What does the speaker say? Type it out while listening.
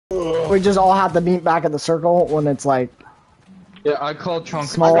We just all have to meet back at the circle when it's like. Yeah, I called Trunk.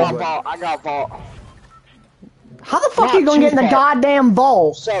 Small. I got vault. How the fuck are you gonna get in the goddamn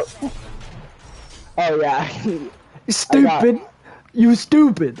vault? So. Oh yeah. Stupid. You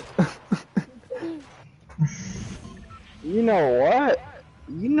stupid. You know what?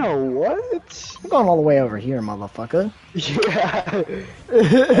 You know what? I'm going all the way over here, motherfucker. Yeah.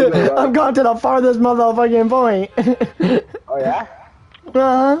 I'm going to the farthest motherfucking point. Oh yeah?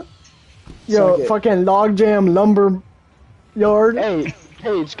 Uh-huh. Yo, fucking logjam lumber yard. Hey,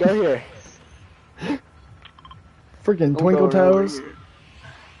 Paige, go here. Freaking twinkle toes.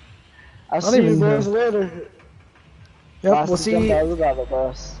 I'll see you guys later. Yep, we'll see.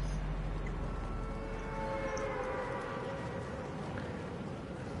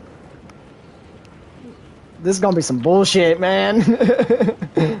 This is gonna be some bullshit, man.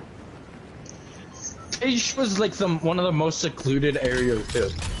 It was like one of the most secluded areas too.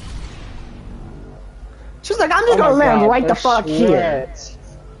 She's like, I'm just gonna land right the fuck here.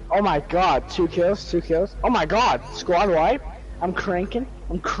 Oh my god, 2 kills. Oh my god, squad wipe. I'm cranking.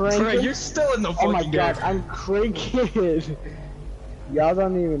 Bro, you're still in the fucking Oh my god, I'm cranking. Y'all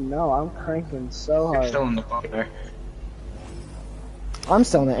don't even know, I'm cranking so hard. You're still in the fucking air. I'm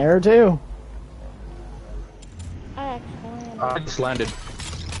still in the air too. I just landed. He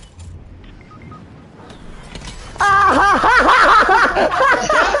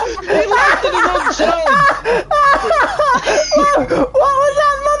landed his own challenge! What was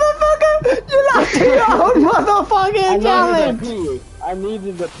that, motherfucker? You lost your own motherfucking challenge! I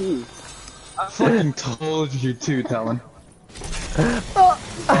needed the pee. I fucking told you to, Talon.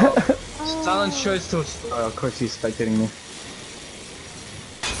 Talon's choice to... of course he's spectating me.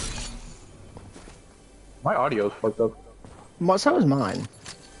 My audio's fucked up. So is mine.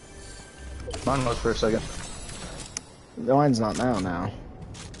 Mine was for a second. Mine's not now.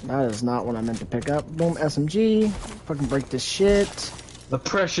 That is not what I meant to pick up. Boom, SMG. Fucking break this shit. The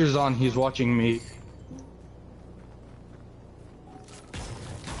pressure's on, he's watching me.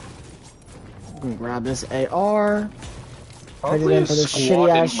 I'm gonna grab this AR. Trade it in for this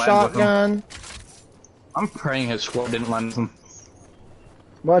shitty ass shotgun. I'm praying his squad didn't land with him.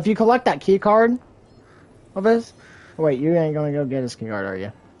 Well, if you collect that key card of his... Wait, you ain't gonna go get his key card, are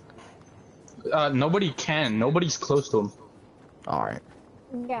you? Nobody can. Nobody's close to him. Alright.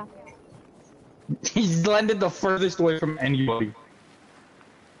 Yeah. He's landed the furthest away from anybody.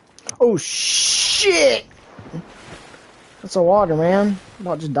 Oh shit! That's a water, man.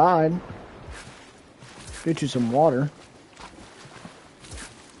 About just died. Get you some water.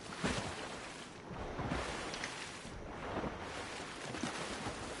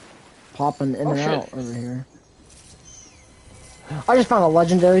 Popping in and out over here. I just found a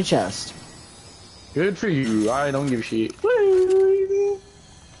legendary chest. Good for you. I don't give a shit.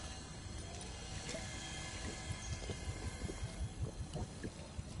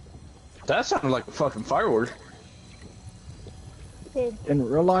 That sounded like a fucking firework. In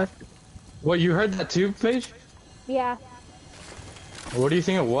real life? What, you heard that too, Paige? Yeah. What do you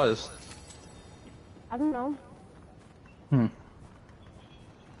think it was? I don't know.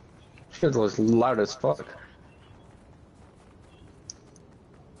 Shit was loud as fuck.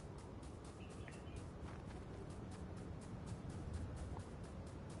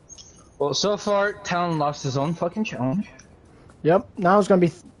 Well, so far, Talon lost his own fucking challenge. Yep, now it's gonna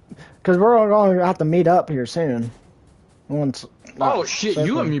be... Because we're all gonna have to meet up here soon. Once... Oh shit,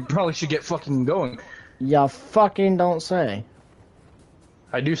 you and me probably should get fucking going. Ya fucking don't say.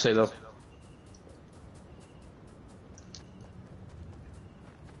 I do say though.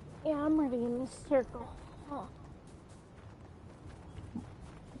 Yeah, I'm ready in this circle. Oh.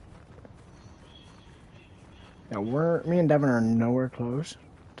 Yeah, me and Devan are nowhere close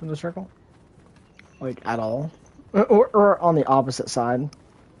to the circle. Like, at all. Or on the opposite side.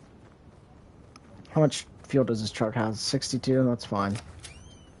 How much fuel does this truck have? 62? That's fine.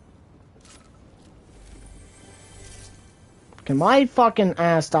 Can my fucking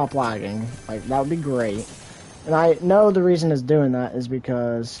ass stop lagging? Like, that would be great. And I know the reason it's doing that is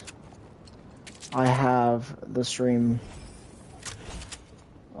because I have the stream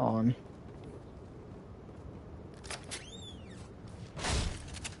on.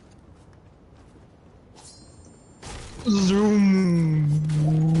 Zoom.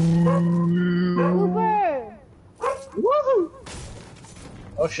 Uber! Woohoo!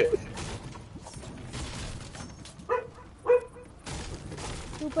 Oh shit.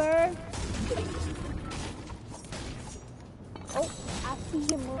 Uber! Oh, I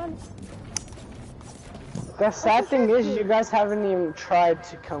see him run. The sad thing is, you guys haven't even tried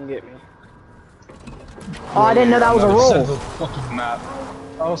to come get me. Oh, I didn't know that was a roll. The fucking map.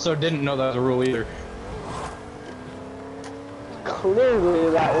 also didn't know that was a rule either. Clearly,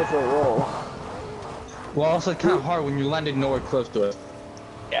 that was a roll. Well, also kind of hard when you landed nowhere close to it.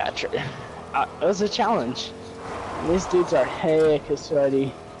 Yeah, true. It was a challenge. These dudes are heck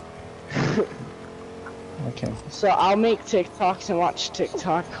sweaty. Okay. So I'll make TikToks and watch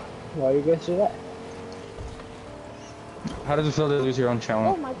TikTok while you guys do that. How does it feel to lose your own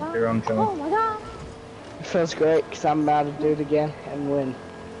challenge? Oh my god. Your own Oh challenge. my god. It feels great because I'm about to do it again and win.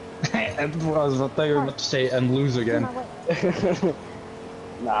 And I thought you were about to say and lose again. On my way.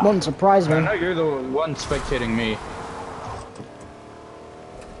 Nah. Wouldn't surprise I me. know you're the one spectating me.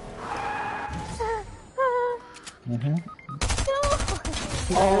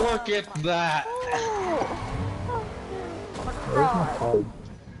 Oh, look at that!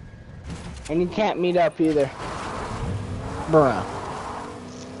 And you can't meet up either. Bruh.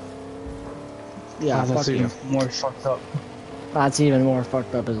 Yeah, Oh, that's fuck you. even more fucked up. That's even more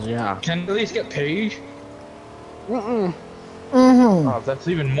fucked up as yeah. Can you at least get paid? Mm-mm. Mm-hmm. Oh, that's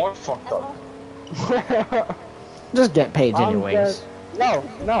even more fucked up. Just get paid I'm anyways. No,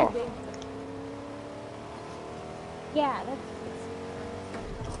 no. Yeah,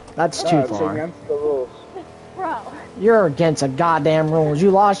 That's too It's far. against the rules. bro. You're against the goddamn rules.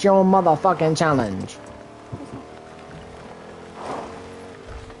 You lost your own motherfucking challenge.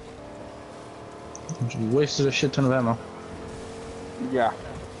 You wasted a shit ton of ammo. Yeah.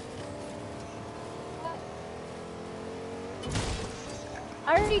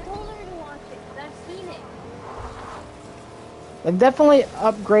 I already told her to watch it, 'cause I've seen it. They've definitely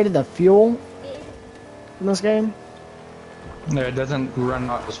upgraded the fuel in this game. No, it doesn't run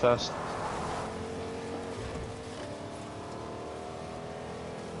out as fast.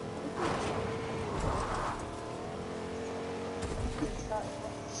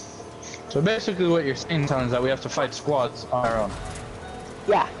 So basically what you're saying, Tom, is that we have to fight squads on our own.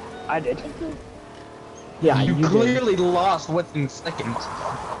 Yeah, I did. Yeah, you did. clearly lost within seconds.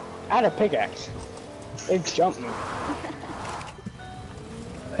 I had a pickaxe. It jumped me.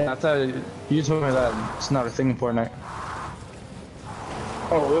 I thought you told me that it's not a thing in Fortnite.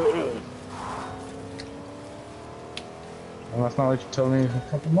 Oh, really? Well, that's not what you told me a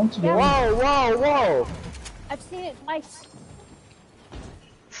couple months ago. Whoa, whoa, whoa! I've seen it twice.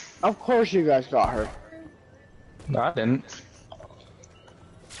 Of course you guys got her. No, I didn't.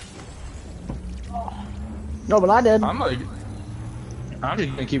 No, but I did. I'm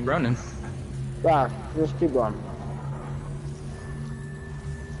just gonna keep running. Yeah, just keep going.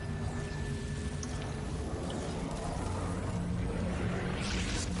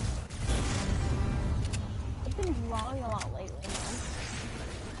 I've been drawing a lot lately, man.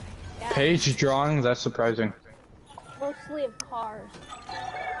 Yeah, Page drawing, that's surprising. mostly of cars.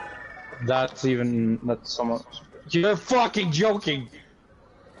 That's somewhat. You're fucking joking!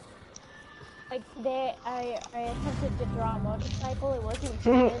 Like today, I attempted to draw a motorcycle. It wasn't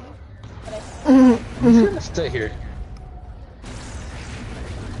good, but I I'm just gonna stay here.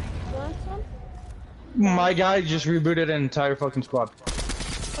 you want some? My guy just rebooted an entire fucking squad.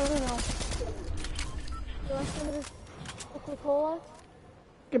 I don't know. You want some of this Coca-Cola?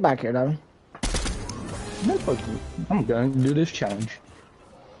 Get back here, Devin. No fucking. I'm gonna do this challenge.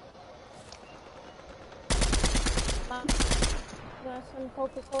 Mom, you want some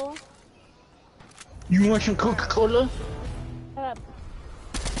Coca-Cola? You want some Coca-Cola? Shut up.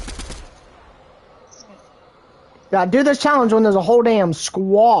 Yeah, do this challenge when there's a whole damn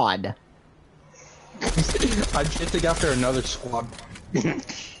squad. I'm chasing after another squad.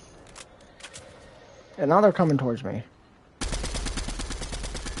 And now they're coming towards me.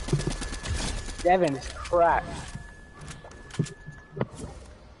 Devin is cracked.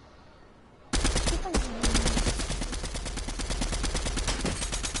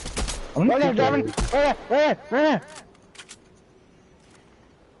 I'm Right gonna there, keep Devin! Right there! Right there!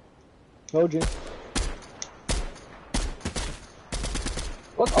 Told you.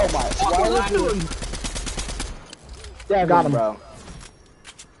 What the Oh my! fuck Why was would I you? doing? Devin, Got him. bro.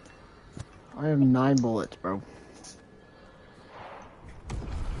 I have 9 bullets, bro.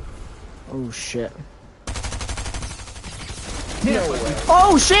 Oh shit. No way.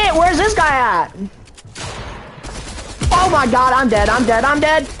 Oh shit, where's this guy at? Oh my god, I'm dead, I'm dead, I'm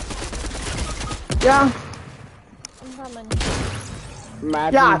dead! Yeah, I'm coming.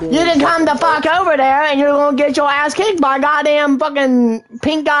 Imagine yeah, being you didn't come the fucking- fuck over there and you're gonna get your ass kicked by a goddamn fucking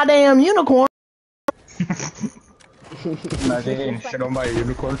pink goddamn unicorn. Imagine shit on my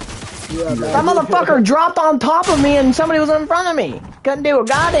unicorn. Yeah, That motherfucker dropped on top of me and somebody was in front of me. Couldn't do a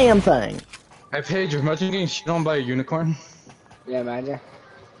goddamn thing. Hey Paige, imagine getting shit on by a unicorn. Yeah, imagine.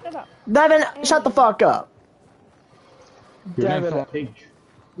 Shut up. Devin, shut the fuck up. Your name's Devin. not Paige.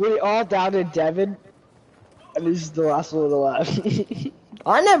 We all doubted Devin, and this is the last one alive.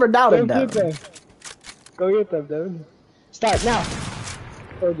 I never doubted Go get them. them. Go get them, Devin. Start now.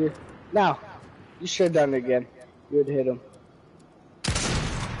 Oh dear. Now. You should have done it again. You would hit him.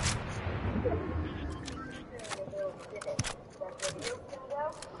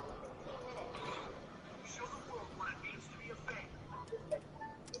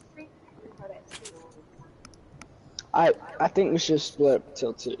 I think we should split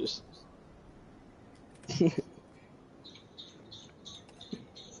till twos.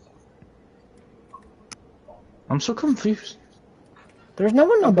 I'm so confused. There's no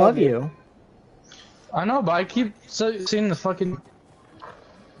one above you. I know, but I keep seeing the fucking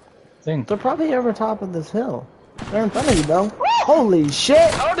thing. They're probably over top of this hill. They're in front of you, though. Holy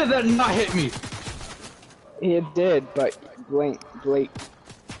shit! How did that not hit me? It did, but Blake.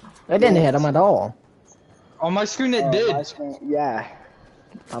 It didn't hit him at all. On my screen it did. My screen, yeah.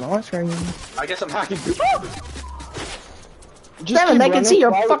 On my screen. I guess I'm hacking. Devin, they can see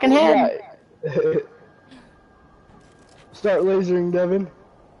your fucking head. Yeah. Start lasering, Devin.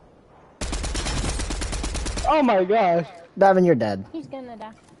 Oh my gosh. Devin, you're dead. He's gonna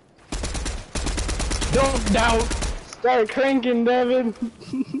die. Don't doubt. Start cranking, Devin.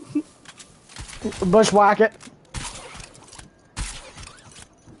 Bushwhack it.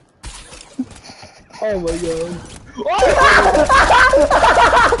 Oh my god.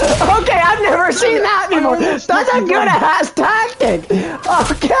 Okay, I've never seen that before. That's a good ass tactic. Okay,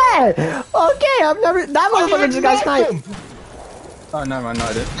 I've never. That motherfucker just got sniped. Oh, never mind, no,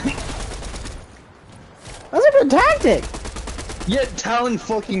 I didn't. That's a good tactic. Yet Talon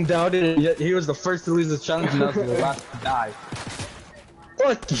fucking doubted it, yet he was the first to lose the challenge and that's the last to die.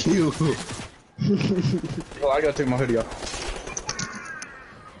 Fuck you. Oh, I gotta take my hoodie off.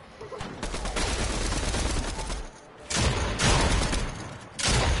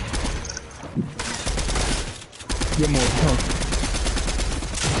 Get more pump.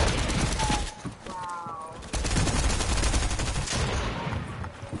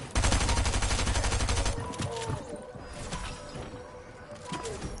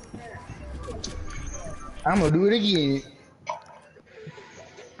 I'm gonna do it again.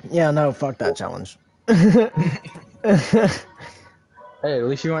 Yeah, no, fuck that challenge. Hey, at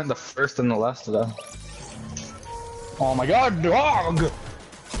least you went the first and the last of them. Oh my god, dog!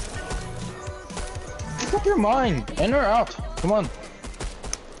 Make up your mind. In or out? Come on.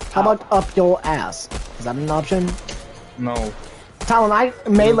 How about up your ass? Is that an option? No. Talon, I never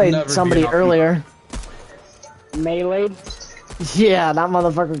meleeed be somebody an option. earlier. Meleeed? Yeah, that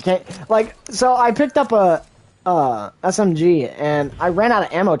motherfucker can't. Like, so I picked up a SMG and I ran out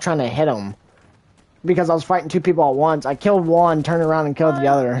of ammo trying to hit him because I was fighting two people at once. I killed one, turned around and killed the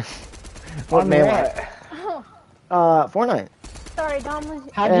other. What melee? Fortnite. Sorry, Dom was.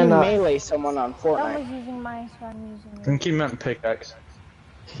 How do you And, melee someone on Dom was Fortnite? using mine, so I'm using I think he meant pickaxe.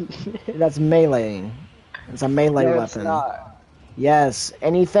 That's meleeing. It's a melee No, it's weapon. not. Yes,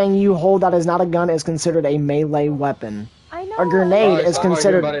 anything you hold that is not a gun is considered a melee weapon. I know. A grenade Alright, is stop arguing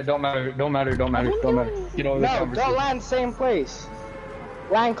considered. about it. Don't matter. Don't matter. Don't matter. Don't matter. Get over the No, don't conversation. land same place.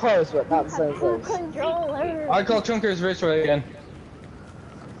 Land close, but not the same Two place. controllers. I call Chunkers Raceway again.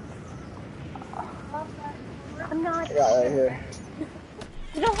 I'm not. Right here.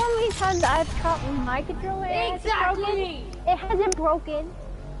 You know how many times I've dropped my controller? Exactly. It hasn't broken.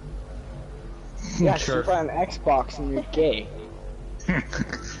 Yeah, Sure. you're playing Xbox and you're gay.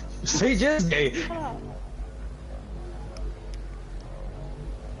 Say just gay.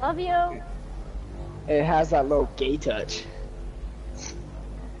 Love you. It has that little gay touch. Shut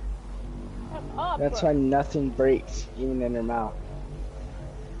up. That's why nothing breaks, even in her mouth.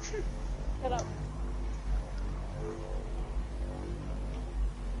 Shut up.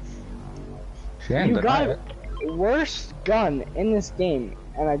 She ain't You deny got it. worst gun in this game,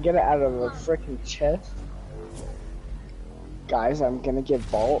 and I get it out of a freaking chest. Guys, I'm gonna get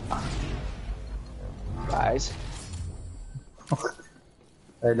Bolt. Guys.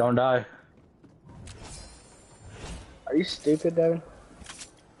 Hey, don't die. Are you stupid, Devin?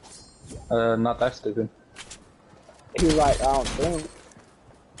 Not that stupid. He's like, I don't think.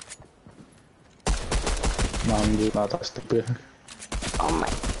 No, I'm not that stupid. Oh my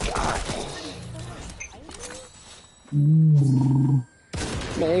god.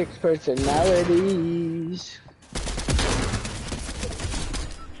 Mixed personalities.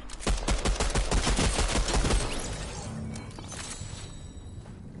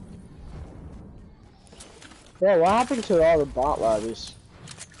 Yeah, what happened to all the bot lobbies?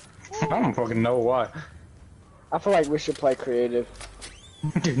 I don't fucking know why. I feel like we should play creative.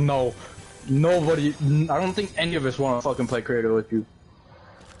 No. Nobody. I don't think any of us want to fucking play creative with you.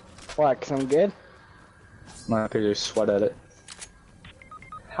 Why? Cause I'm good. No, because you sweat at it.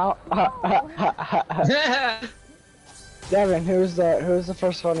 How? Devin, who's the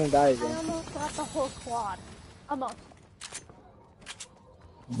first one to die I again? almost got the whole squad. Almost.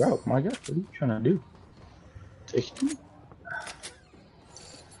 Bro, my God, what are you trying to do? Take two?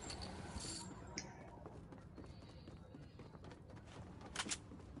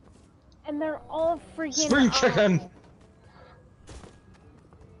 And they're all freaking Spring chicken!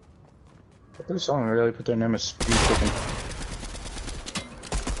 But this song really put their name as Spring Chicken.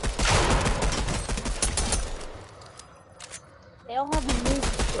 They all have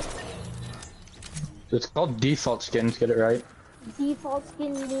new It's called default skins, get it right? default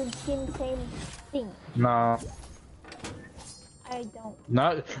skin, noob skin, same thing. No. I don't.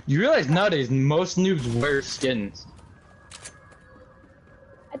 Not. You realize nowadays most noobs wear skins.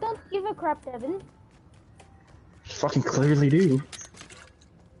 I don't give a crap, Devin. Fucking clearly do.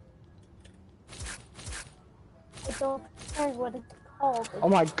 I don't care what it's called. Oh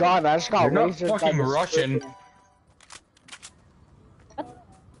my God! I just got You're not lasered by fucking the Russian. scorpion.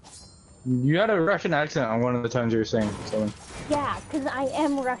 You had a Russian accent on one of the times you were saying something. Yeah, because I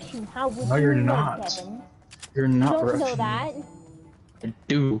am Russian. How would No, you you're know, not. Devin? You're You not don't Russian. know that. I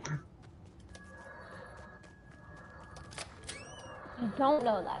do. You don't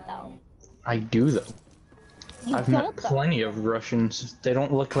know that, though. I do though. You I've don't, met though. plenty of Russians. They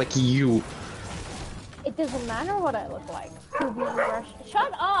don't look like you. It doesn't matter what I look like. To be Russian.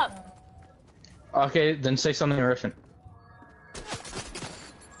 Shut up! Okay, then say something in Russian.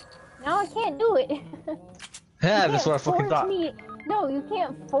 Now I can't do it. Yeah, You that's what I can't fucking force thought. me. No, you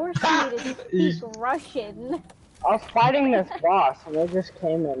can't force me to speak Russian. I was fighting this boss, and they just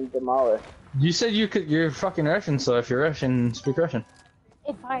came and demolished. You said you could. You're fucking Russian, so if you're Russian, speak Russian.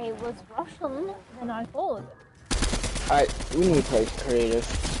 If I was Russian, then I would. Alright, we need to play creative.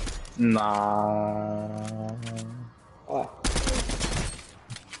 Nah. Oh. Are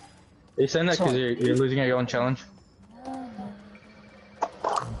you saying that because you're losing your own challenge?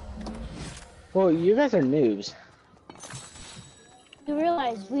 Well, you guys are noobs. You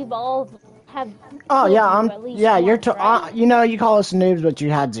realize we've all have. Oh killed yeah, you I'm. at least Yeah, you're. once, right? You know, you call us noobs, but you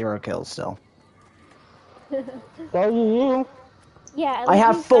had 0 kills still. So you. Yeah, at I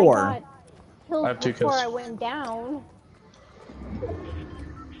have least 4. I got killed I have 2 before kills. I went down.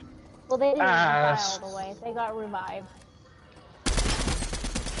 Well, they didn't die all the way. They got revived.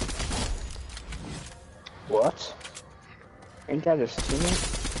 What? Ain't that his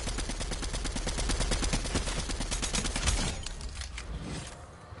teammate?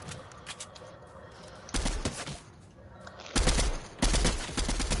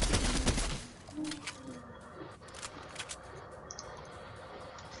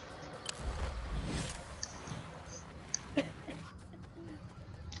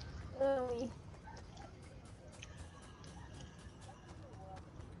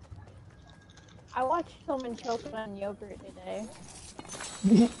 I watched someone choking on yogurt today.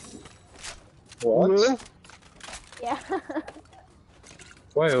 What? Yeah.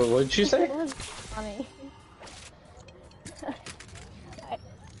 Wait, what did you say? It was funny.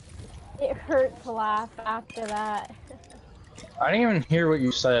 It hurt to laugh after that. I didn't even hear what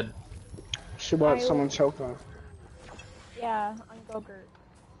you said. She watched someone choke on. Yeah, on yogurt.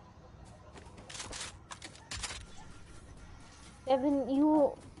 Devin,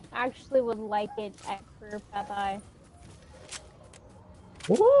 you actually would like it at Career Path I.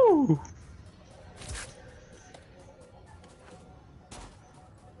 Woo!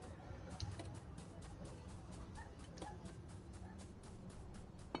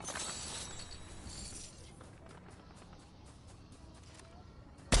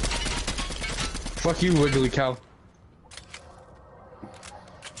 Fuck you, Wiggly Cow.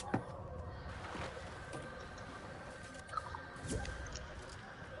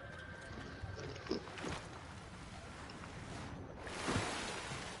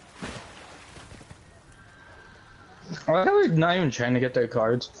 I like how we're not even trying to get their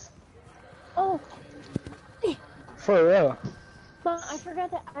cards. Oh, For real. but I forgot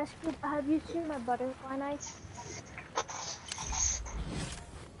to ask you, have you seen my butterfly knife?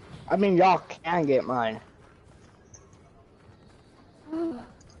 I mean, y'all can get mine. I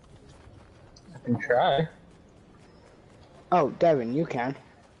can try. Oh, Devin, you can.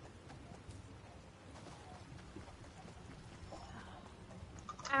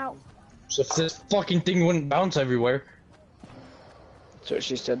 Ow. So if this fucking thing wouldn't bounce everywhere. That's what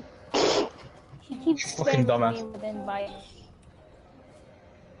she said. She keeps Fucking spamming dumbass. me with invites.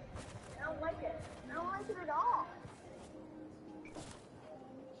 I don't like it. I don't like it at all.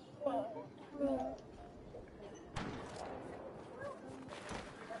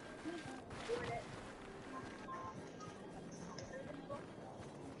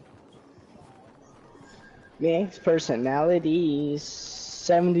 Mixed personalities.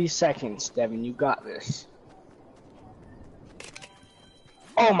 70 seconds, Devin. You got this.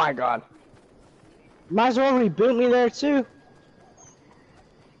 Oh my god. Might as well reboot me there too.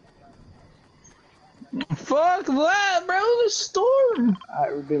 Fuck that, bro. The storm.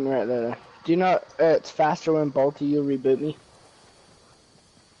 Alright, reboot me right there. Do you know it's faster when both of you reboot me?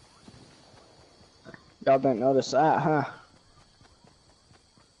 Y'all didn't notice that, huh?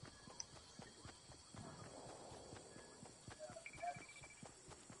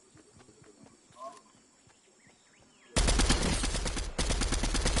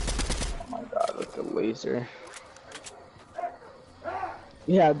 Oh my god, with the laser.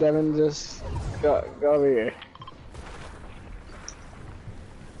 Yeah, Devin, just go over here.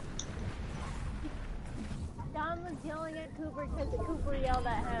 Don was yelling at Cooper because Cooper yelled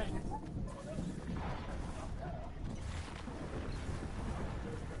at him.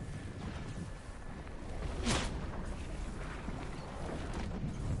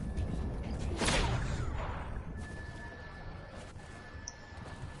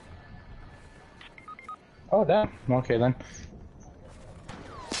 Oh, damn. Okay, then.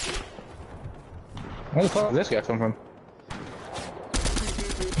 Where the fuck did this guy come from?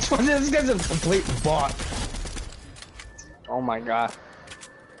 This guy's a complete bot. Oh my god.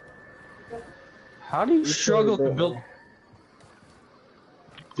 How do you struggle to build?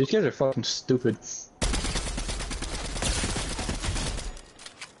 These guys are fucking stupid.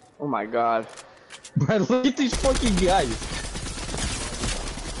 Oh my god. Bro, look at these fucking guys.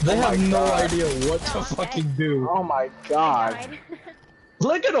 They Oh have my no God. idea what to fucking do. Oh my god.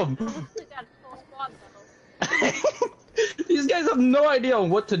 Look at them. We got full squad though. These guys have no idea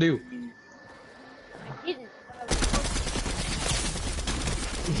what to do. I didn't.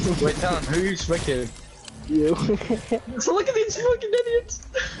 Wait, tell him, who are you spectating? You. So look at these fucking idiots.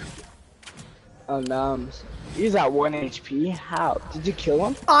 Oh, Nums. He's at 1 HP. How? Did you kill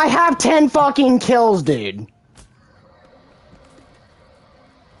him? I have 10 fucking kills, dude.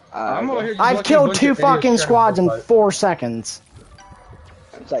 I'm over here just I've watching a killed bunch 2 of idiots fucking trying to squads in fight. 4 seconds.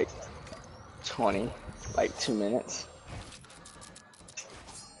 It's like 20. Like 2 minutes.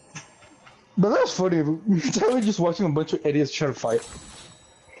 But that's funny. We're just watching a bunch of idiots try to fight.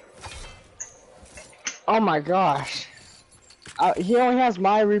 Oh my gosh. He only has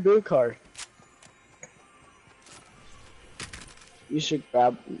my reboot card. You should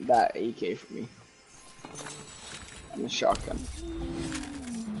grab that AK for me. And the shotgun.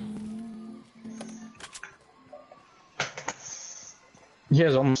 He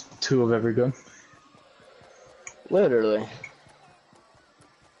has almost 2 of every gun. Literally.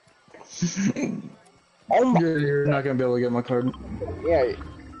 Oh my. You're not gonna be able to get my card. Yeah.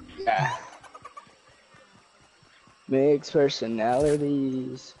 Yeah. Mixed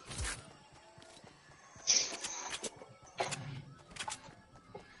personalities.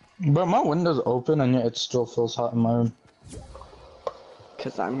 But my window's open and yet it still feels hot in my room.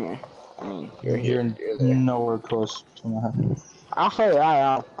 Cause I'm here. I mean, You're you're there. nowhere close to my house. Actually,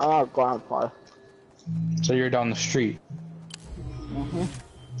 I am. I'm not going far. So you're down the street. Mhm.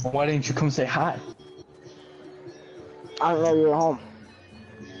 Why didn't you come say hi? I didn't know you were home.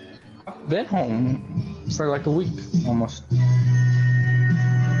 I've been home for like a week, almost.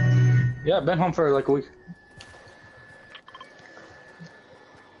 Yeah, I've been home for like a week.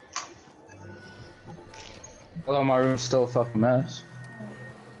 Although my room's still a fucking mess.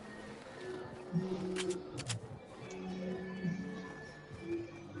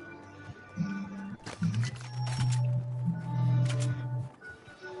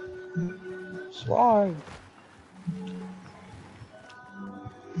 Slide.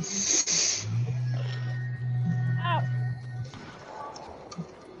 Ow.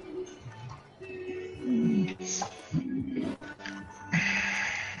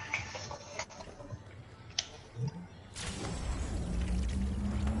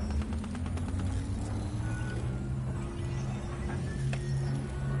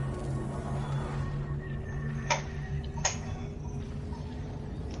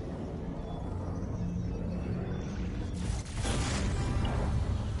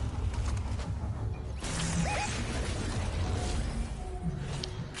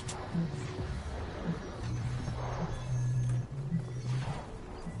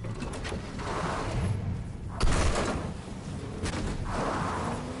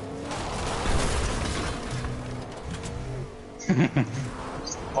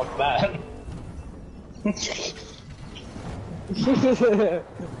 Fuck that.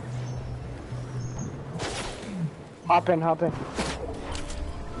 Hop in, hop in.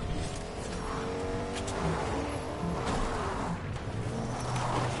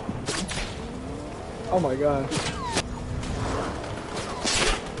 Oh my god.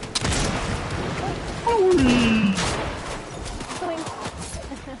 I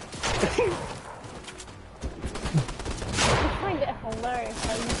find it hilarious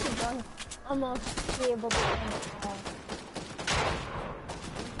how you should almost be able to find it all.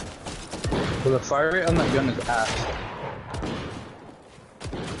 But the fire rate on that gun is ass.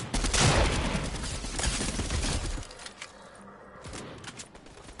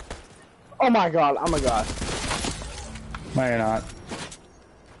 Oh my god, oh my god. No, you're not.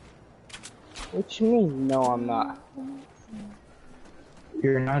 What you mean? No, I'm not.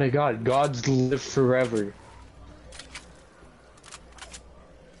 You're not a god. Gods live forever.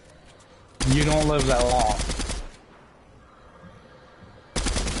 You don't live that long.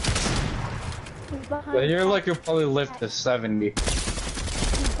 But you're like you'll probably live to 70.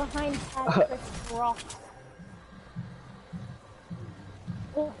 He's behind Patrick's rock.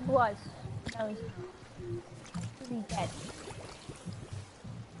 Oh, he was. Now he's dead.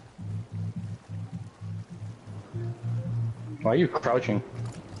 Why are you crouching?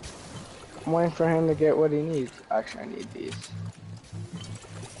 I'm waiting for him to get what he needs. Actually, I need these.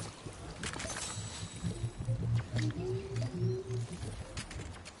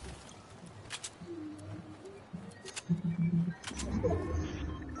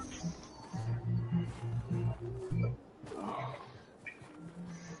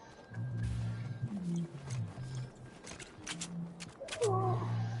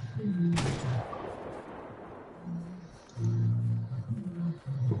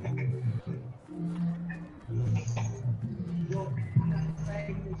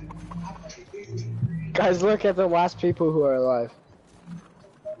 Guys, look at the last people who are alive.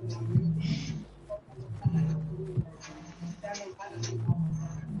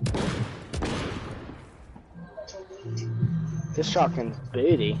 This shotgun's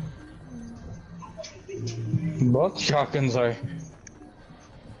booty. Both shotguns are.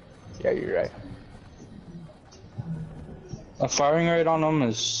 Yeah, you're right. The firing rate on them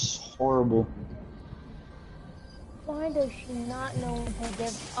is horrible. Why does she not know when to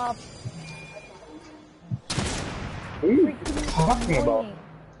give up? What are you Freaking talking about? annoying.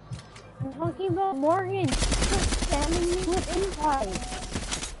 I'm talking about Morgan. She's just spamming me with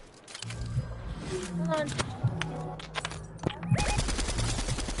invites. Come on.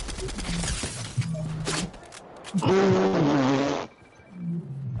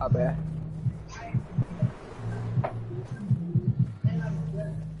 I bet.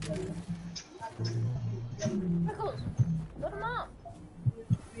 Pickles, go to mom.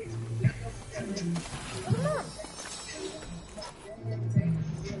 Go to mom.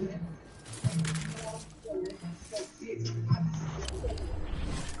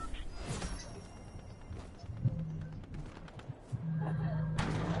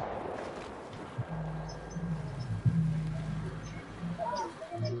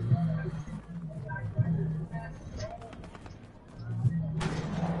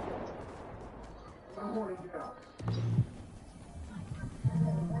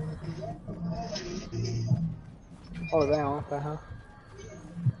 Oh, damn, what the hell?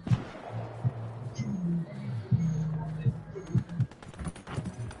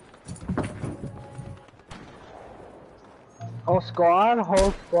 Whole squad,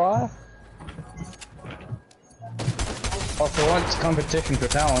 whole squad. Oh, for once, competition for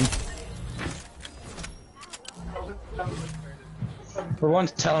talent. For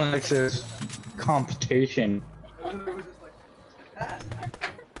once, talent is competition.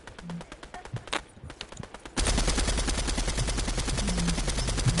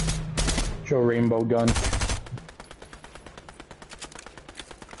 Show rainbow gun.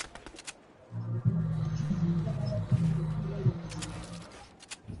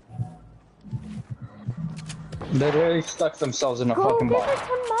 They really stuck themselves in a Go fucking give box. it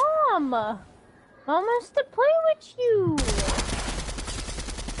to mom. Mom wants to play with you.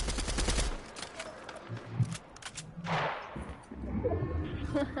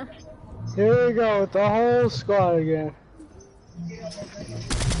 Here we go with the whole squad again.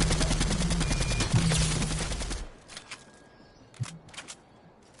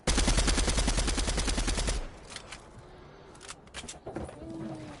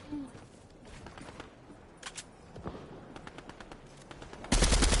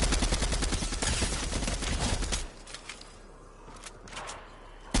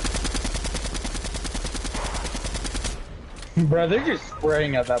 Bro, they're just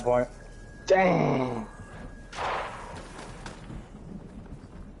spraying at that point. Dang.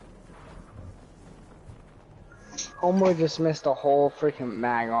 Homeboy just missed a whole freaking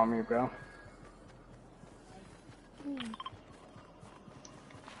mag on me, bro.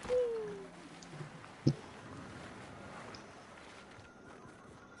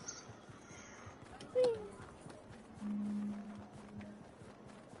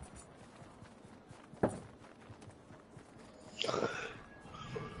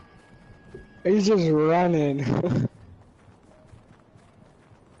 He's just running.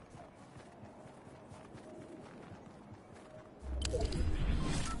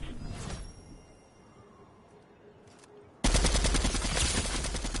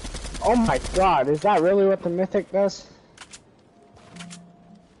 Oh my god, is that really what the mythic does?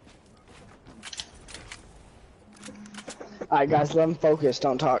 Alright guys, let him focus,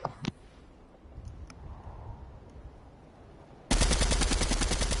 don't talk.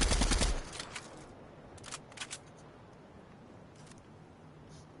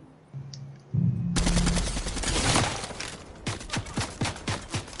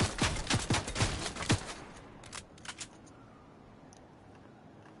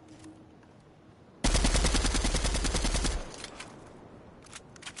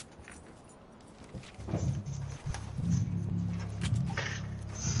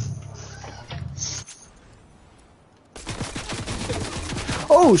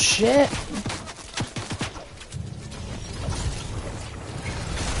 Oh shit!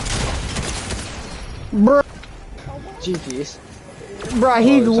 Bruh, GG's. bruh,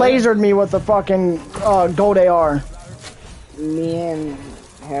 he Oh, is that- lasered me with the fucking gold AR. Me and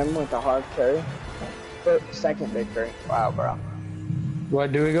him with the hard carry. Second victory. Wow, bro.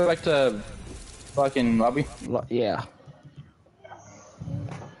 What, do we go back to fucking lobby? Yeah.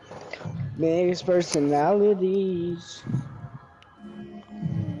 Mixed personalities.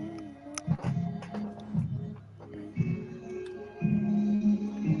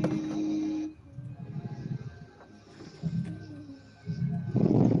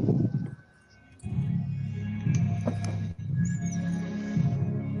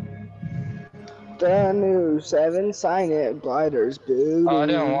 The new 7 sign it gliders, boo. Oh, I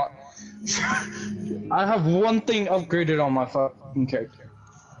didn't want. I have one thing upgraded on my fucking character.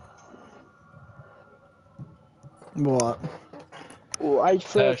 What? Like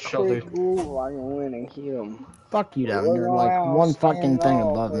for a shelter. quick ooh, I can win and heal him. Fuck you, Devin. You're like one fucking thing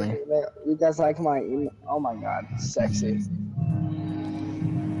above me. You guys like my oh my god, sexy.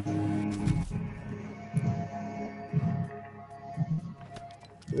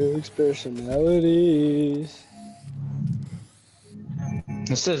 Mixed personalities.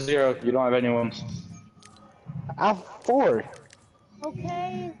 It says 0. You don't have anyone. I have 4. It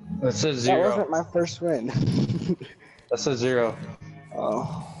Okay. says That 0. wasn't my first win. That says 0.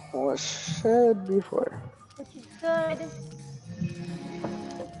 Oh, well, it should be 4. Which is good.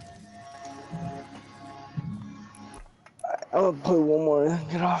 I'll play one more and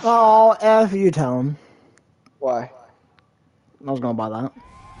get off. Oh, F you, tell him. Why? I was gonna buy that.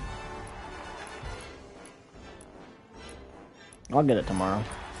 I'll get it tomorrow.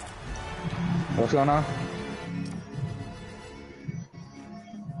 What's going on?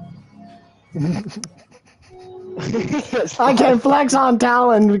 I can't flex on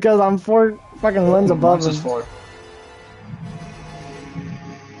Talon because I'm 4 fucking wins above Mine's him. just 4.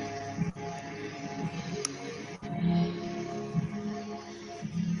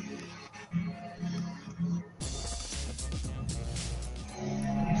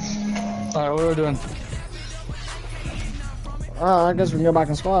 Alright, what are we doing? I guess we can go back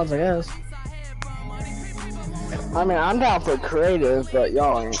in squads, I guess. I mean, I'm down for creative, but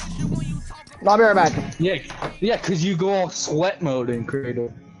y'all ain't. I'll be right back. Yeah, cause you go all sweat mode in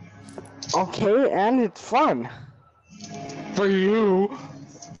creative. Okay, and it's fun. For you.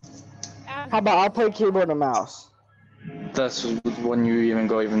 How about I'll play keyboard and mouse? That's when you even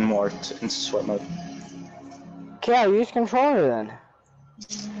go even more into sweat mode. Okay, I'll use controller then.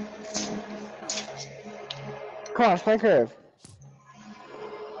 Come on, let's play creative.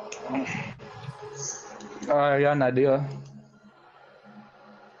 I got an idea.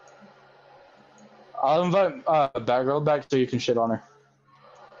 I'll invite Batgirl back so you can shit on her.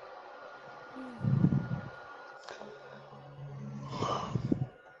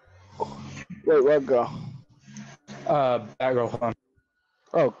 Wait, what girl? Batgirl, hold on.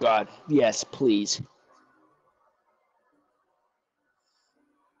 Oh god, yes, please.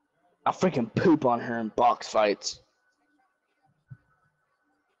 I'll freaking poop on her in box fights.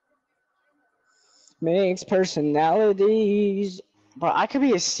 Mixed personalities. But I could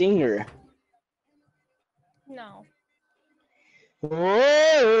be a singer. No.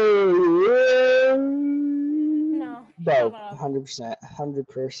 Whoa. No. Bro, Shut up. 100%,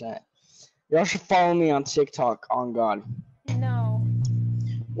 100%. Y'all should follow me on TikTok, on God. No.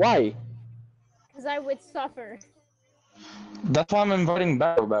 Why? Because I would suffer. That's why I'm inviting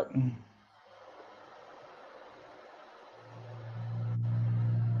Batgirl back.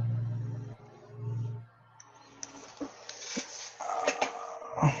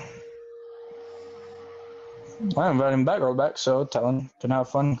 I'm inviting Batgirl back, so Talon can have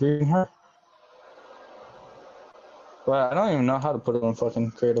fun greeting her. But I don't even know how to put it on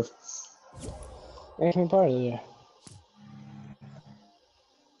fucking creative. Anything part of it.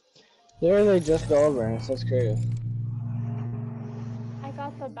 Literally just go over and it says creative. I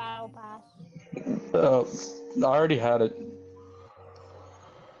got the battle pass. I already had it.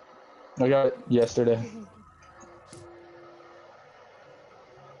 I got it yesterday.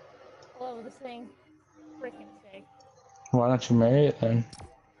 I love this thing. Freaking sick. Why don't you marry it then?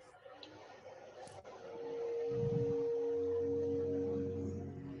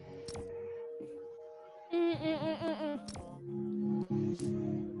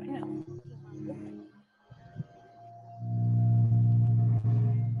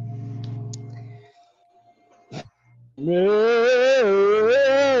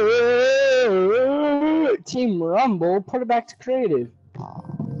 Team Rumble, put it back to creative.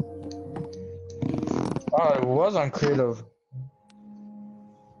 Oh, it was on creative.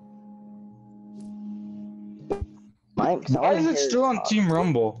 Mike, Why is it still on Team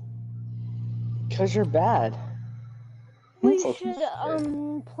Rumble? Because you're bad. We should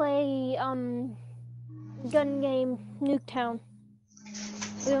play gun game Nuketown.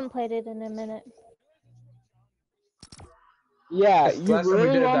 We haven't played it in a minute. Yeah, Yes, you last time we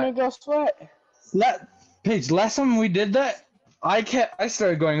really did want that. to go sweat? Paige, last time we did that, I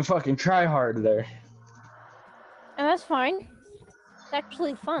started going fucking try hard there. And that's fine. It's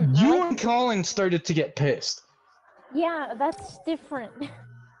actually fun. I You like and it. Colin started to get pissed. Yeah, that's different.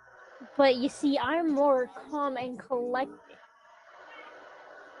 But you see, I'm more calm and collected.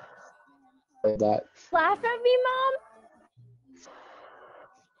 Like that. Laugh at me, Mom?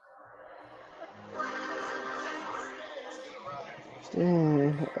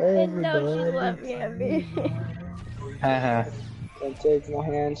 And now she's laughing at me. Haha. And take my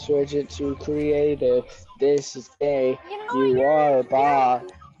hand, switch it to creative. This is gay. You know, You are a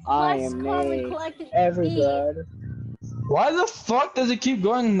bot. I less am calm and me. collected than me. Everybody. Why the fuck does it keep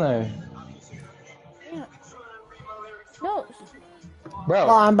going there? Yeah. No. Bro,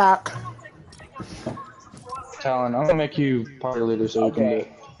 Oh, I'm back. Talon, I'm gonna make you party leader so you can do it.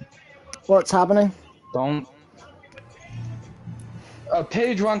 Okay. What's happening? Don't.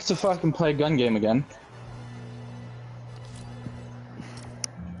 Paige wants to fucking play gun game again.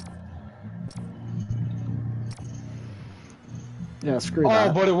 Yeah, screw Oh,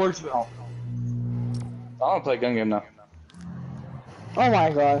 that. but it works now. I wanna play gun game now. Oh my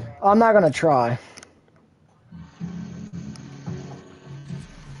god. I'm not gonna try.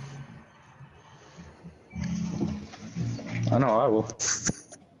 I know I will.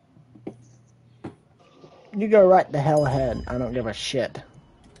 You go right the hell ahead. I don't give a shit.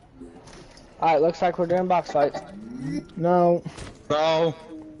 Alright, looks like we're doing box fights. No. Bro,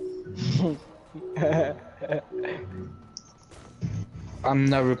 I'm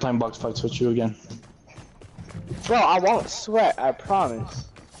never playing box fights with you again. Bro, I won't sweat, I promise.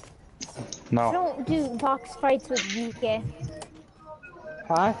 I No. don't do box fights with Geeke.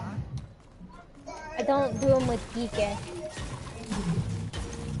 Huh? I don't do them with Geeke.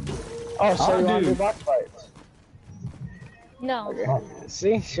 Oh, so I you want to do. do box fights? No. Okay.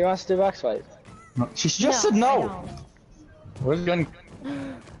 See, she wants to do box fights. She just said I no. don't. Where's gun?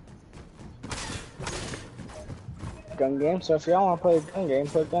 Gun game, so if y'all want to play gun game,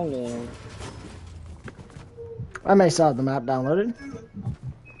 play gun game. I may still have the map downloaded.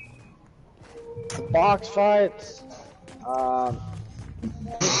 Box fights.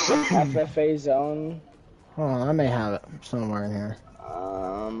 FFA zone. Hold on, I may have it somewhere in here.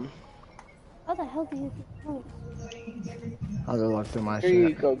 How the hell do you get points? I'll go look through my Here you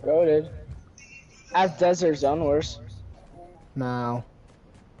shit. go, goated. As Desert Zone worse. No.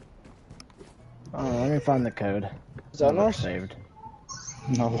 Oh, let me find the code. Zone Not worse? saved.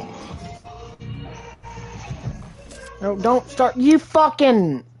 No. No, don't start. You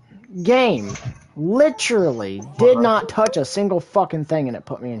fucking game. Literally did not touch a single fucking thing and it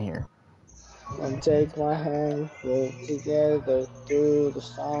put me in here. And take my hand, work together through the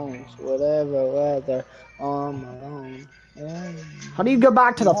songs, whatever weather, on my own. Yeah. How do you go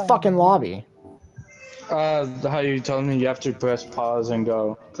back to the fucking lobby? How you told me you have to press pause and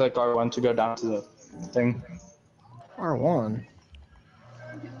go click R1 to go down to the thing. R1.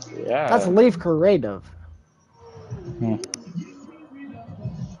 Yeah. That's leave creative. Hmm.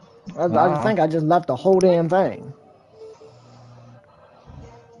 I think I just left the whole damn thing.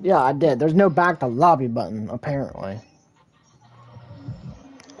 Yeah, I did. There's no back to lobby button, apparently.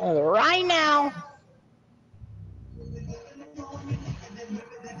 Right now.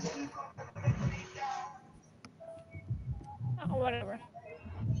 Oh, whatever.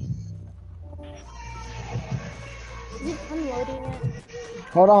 Is it unloading it?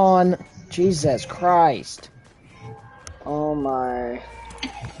 Hold on. Jesus Christ. Oh my.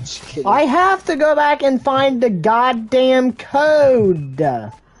 Just kidding. I have to go back and find the goddamn code.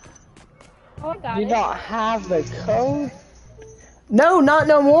 Oh, I got You it. don't have the code? No, not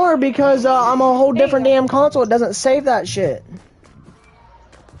no more because I'm a whole There you different go. damn console. It doesn't save that shit.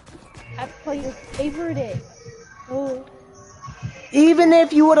 That's why you favored it. Oh. Even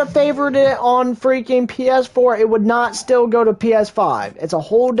if you would have favored it on freaking PS4, it would not still go to PS5. It's a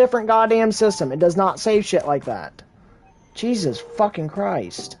whole different goddamn system. It does not save shit like that. Jesus fucking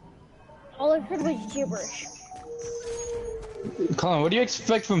Christ. All I heard was gibberish. Colin, what do you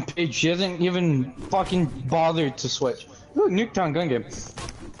expect from Paige? She hasn't even fucking bothered to switch. Look, Nuketown gun game.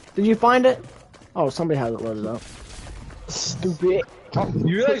 Did you find it? Oh, somebody has it loaded up. Stupid.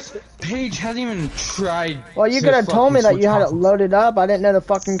 You realize Paige hasn't even tried. Well, you to could have told me fucking that you switch had it consoles. loaded up. I didn't know the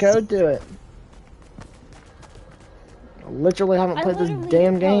fucking code to it. I literally haven't I played this literally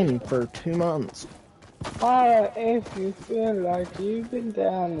damn didn't know. game for 2 months. Fire if you feel like you've been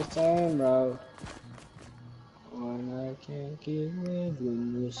down the same road. When I can't keep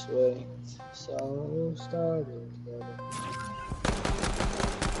living this way, so we'll start it.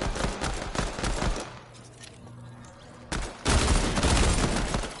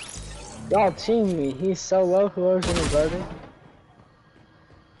 Y'all team me. He's so low. Whoever's in the garden.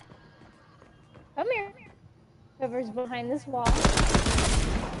 Come here. Whoever's behind this wall.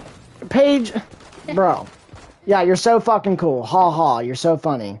 Paige, bro. Yeah, you're so fucking cool. Ha ha, you're so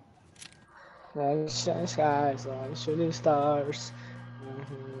funny. Like skies, like shooting stars.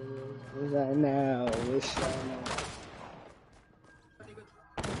 Right now, we're shining.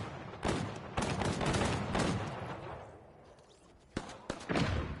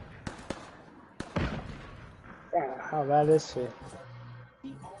 Yeah, how bad is it?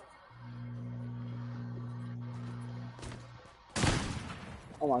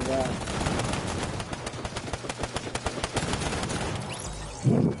 Oh my god.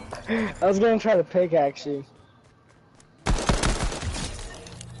 I was gonna try to pickaxe you.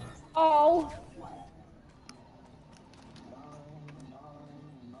 Oh.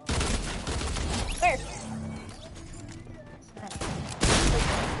 Where?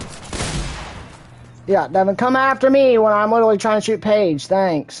 Yeah, Devin, come after me when I'm literally trying to shoot Paige.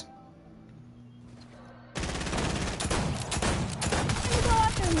 Thanks. You go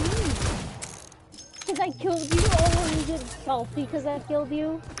after me. Because I killed you. Oh, you did selfie because I killed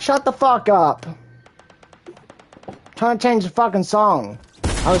you. Shut the fuck up. Trying to change the fucking song.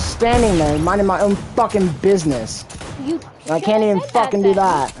 I was standing there minding my own fucking business. You. I can't even fucking do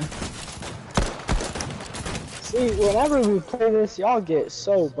that. See, whenever we play this, y'all get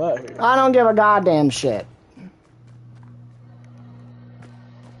so butthurt. I don't give a goddamn shit.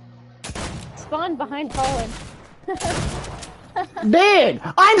 Spawn behind Colin. Dude,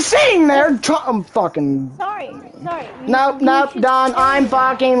 I'm sitting there I'm fucking... Sorry. Nope, You nope, should done. stay I'm there.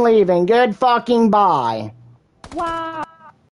 fucking leaving. Good fucking bye. Wow.